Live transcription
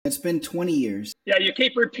been 20 years. Yeah, you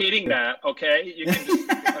keep repeating that, okay? You can just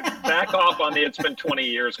back off on the it's been 20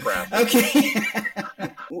 years crap. Okay.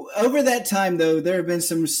 Over that time, though, there have been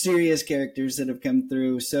some serious characters that have come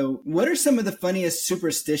through. So what are some of the funniest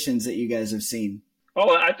superstitions that you guys have seen?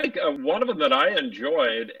 Oh, I think one of them that I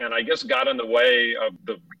enjoyed, and I guess got in the way of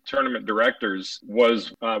the tournament directors,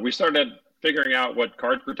 was we started figuring out what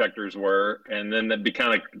card protectors were, and then it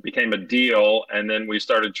became a deal, and then we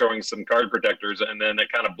started showing some card protectors, and then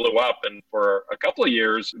it kind of blew up, and for a couple of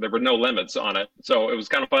years, there were no limits on it. So it was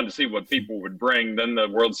kind of fun to see what people would bring. Then the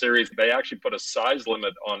World Series, they actually put a size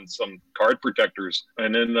limit on some card protectors,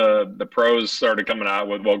 and then the pros started coming out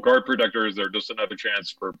with, well, card protectors, they're just another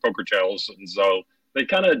chance for poker tails, and so they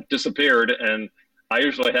kind of disappeared, and I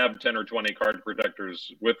usually have 10 or 20 card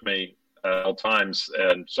protectors with me at all times,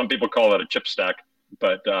 and some people call it a chip stack,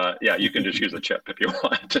 but yeah, you can just use a chip if you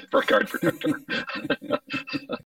want for a card protector.